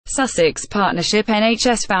Sussex Partnership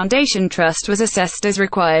NHS Foundation Trust was assessed as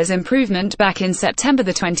requires improvement back in September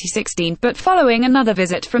 2016, but following another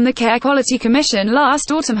visit from the Care Quality Commission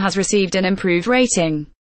last autumn has received an improved rating.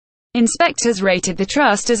 Inspectors rated the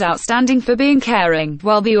trust as outstanding for being caring,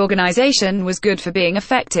 while the organisation was good for being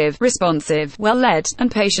effective, responsive, well-led,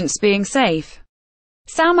 and patients being safe.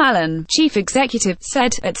 Sam Allen, Chief Executive,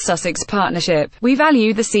 said, "At Sussex Partnership, we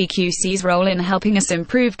value the CQC's role in helping us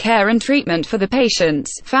improve care and treatment for the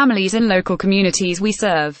patients, families and local communities we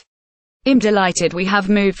serve. I'm delighted we have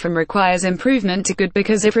moved from requires improvement to good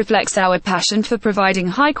because it reflects our passion for providing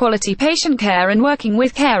high-quality patient care and working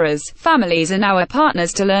with carers, families and our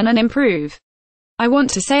partners to learn and improve. I want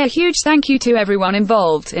to say a huge thank you to everyone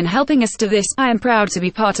involved in helping us to this. I am proud to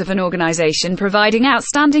be part of an organisation providing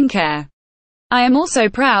outstanding care. I am also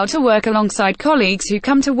proud to work alongside colleagues who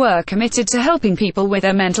come to work committed to helping people with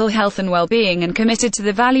their mental health and well-being and committed to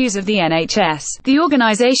the values of the NHS. The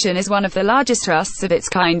organisation is one of the largest trusts of its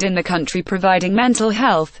kind in the country, providing mental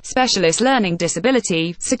health, specialist learning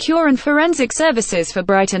disability, secure and forensic services for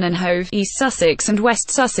Brighton and Hove, East Sussex and West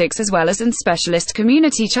Sussex, as well as in specialist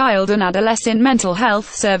community child and adolescent mental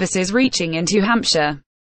health services reaching into Hampshire.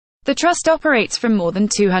 The Trust operates from more than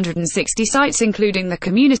 260 sites including the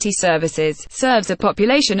community services, serves a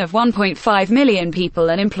population of 1.5 million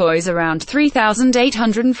people and employs around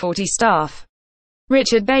 3,840 staff.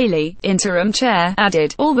 Richard Bailey, Interim Chair,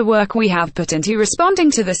 added, "All the work we have put into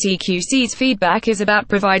responding to the CQC's feedback is about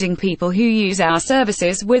providing people who use our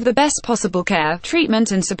services with the best possible care,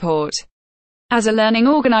 treatment and support. As a learning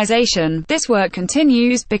organisation, this work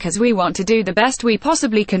continues because we want to do the best we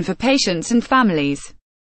possibly can for patients and families.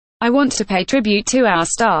 I want to pay tribute to our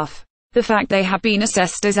staff. The fact they have been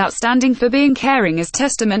assessed as outstanding for being caring is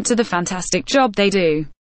testament to the fantastic job they do."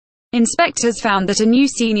 Inspectors found that a new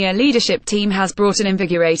senior leadership team has brought an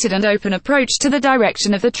invigorated and open approach to the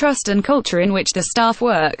direction of the trust and culture in which the staff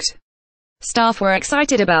worked. Staff were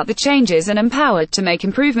excited about the changes and empowered to make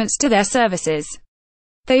improvements to their services.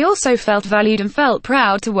 They also felt valued and felt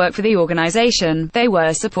proud to work for the organisation. They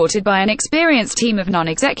were supported by an experienced team of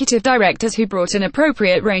non-executive directors who brought an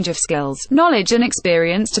appropriate range of skills, knowledge and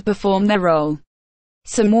experience to perform their role.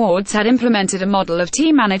 Some wards had implemented a model of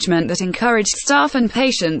team management that encouraged staff and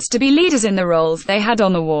patients to be leaders in the roles they had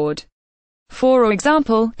on the ward. For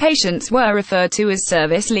example, patients were referred to as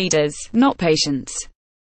service leaders, not patients.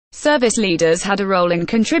 Service leaders had a role in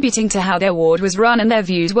contributing to how their ward was run and their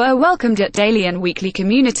views were welcomed at daily and weekly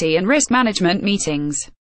community and risk management meetings.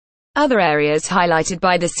 Other areas highlighted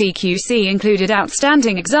by the CQC included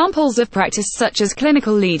outstanding examples of practice such as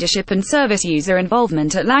clinical leadership and service user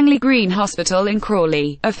involvement at Langley Green Hospital in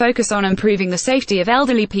Crawley, a focus on improving the safety of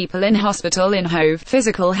elderly people in hospital in Hove,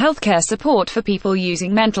 physical healthcare support for people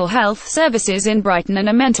using mental health services in Brighton and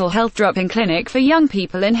a mental health drop-in clinic for young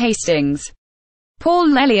people in Hastings.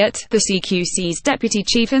 Paul Elliott, the CQC's Deputy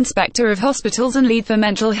Chief Inspector of Hospitals and lead for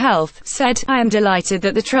mental health, said, "I am delighted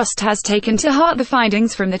that the Trust has taken to heart the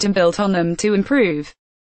findings from that and built on them to improve.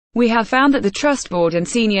 We have found that the Trust Board and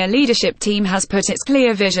senior leadership team has put its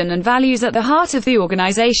clear vision and values at the heart of the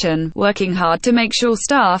organisation, working hard to make sure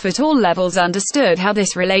staff at all levels understood how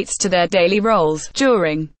this relates to their daily roles.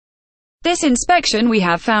 During this inspection we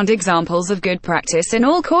have found examples of good practice in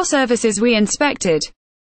all core services we inspected.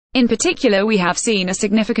 In particular, we have seen a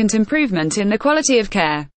significant improvement in the quality of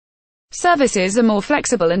care. Services are more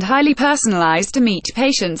flexible and highly personalized to meet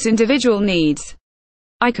patients' individual needs.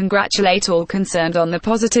 I congratulate all concerned on the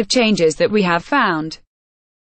positive changes that we have found."